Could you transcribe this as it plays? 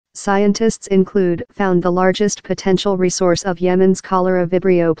Scientists found the largest potential resource of Yemen's cholera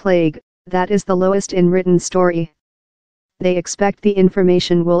vibrio plague, that is the lowest in written story. They expect the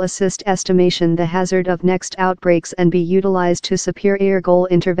information will assist estimation the hazard of next outbreaks and be utilized to superior goal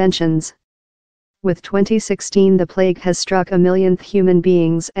interventions. With 2016 the plague has struck a millionth human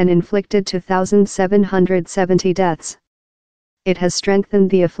beings and inflicted 2,770 deaths. It has strengthened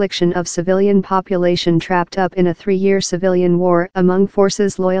the affliction of civilian population trapped up in a 3-year civilian war among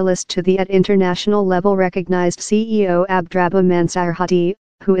forces loyalist to the at international level recognized CEO Abdrabbuh Mansur Hadi,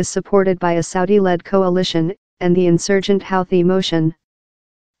 who is supported by a Saudi-led coalition, and the insurgent Houthi motion.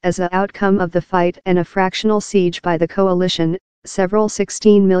 As an outcome of the fight and a fractional siege by the coalition, several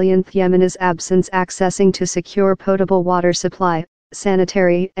 16 millionth Yemenis absence accessing to secure potable water supply,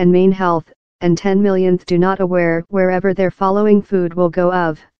 sanitary and main health, and 10 millionth do not aware wherever their following food will go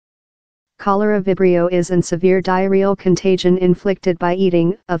of. Cholera vibrio is an severe diarrheal contagion inflicted by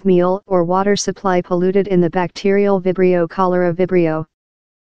eating of meal or water supply polluted in the bacterial Vibrio cholera vibrio.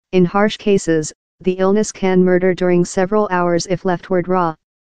 In harsh cases, the illness can murder during several hours if left raw.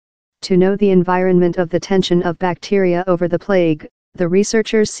 To know the environment of the tension of bacteria over the plague, the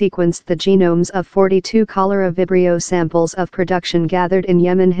researchers sequenced the genomes of 42 cholera vibrio samples of production gathered in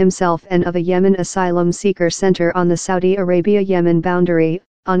Yemen himself and of a Yemen asylum seeker center on the Saudi Arabia-Yemen boundary,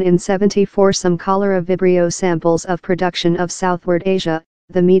 in 74 some cholera vibrio samples of production of Southward Asia,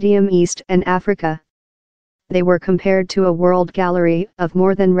 the Medium East and Africa. They were compared to a world gallery of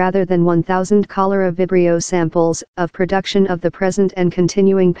more than rather than 1,000 cholera vibrio samples of production of the present and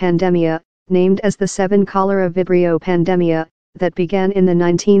continuing pandemia, named as the 7 cholera vibrio pandemia, that began in the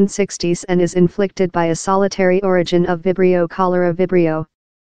 1960s and is inflicted by a solitary origin of Vibrio cholera vibrio.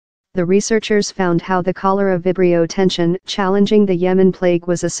 The researchers found how the cholera vibrio tension challenging the Yemen plague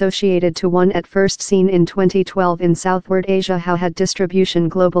was associated to one at first seen in 2012 in Southward Asia how had distribution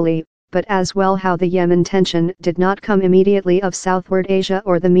globally, but as well how the Yemen tension did not come immediately of Southward Asia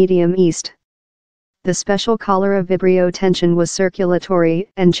or the Medium East. The special cholera vibrio tension was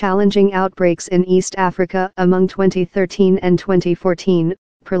circulatory and challenging outbreaks in East Africa among 2013 and 2014,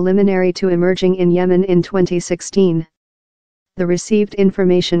 preliminary to emerging in Yemen in 2016. The received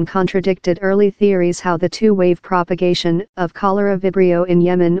information contradicted early theories how the two-wave propagation of cholera vibrio in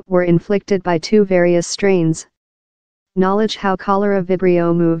Yemen were inflicted by two various strains. Knowledge how cholera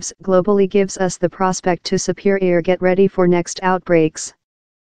vibrio moves globally gives us the prospect to superior get ready for next outbreaks.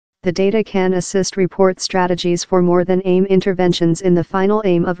 The data can assist report strategies for more than aim interventions in the final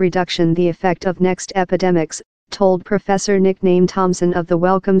aim of reduction the effect of next epidemics, told Professor Nickname Thompson of the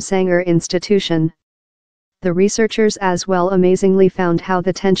Wellcome Sanger Institution. The researchers as well amazingly found how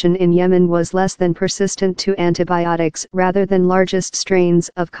the tension in Yemen was less than persistent to antibiotics rather than largest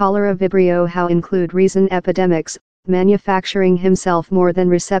strains of cholera vibrio how include recent epidemics, manufacturing himself more than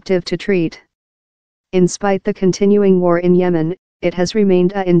receptive to treat. In spite the continuing war in Yemen, it has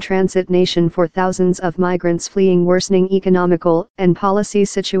remained a in-transit nation for thousands of migrants fleeing worsening economical and policy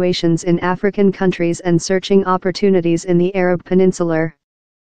situations in African countries and searching opportunities in the Arab Peninsula.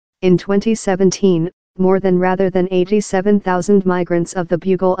 In 2017, more than rather than 87,000 migrants of the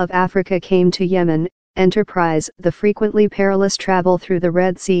Bugle of Africa came to Yemen, enterprise the frequently perilous travel through the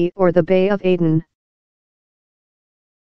Red Sea or the Bay of Aden.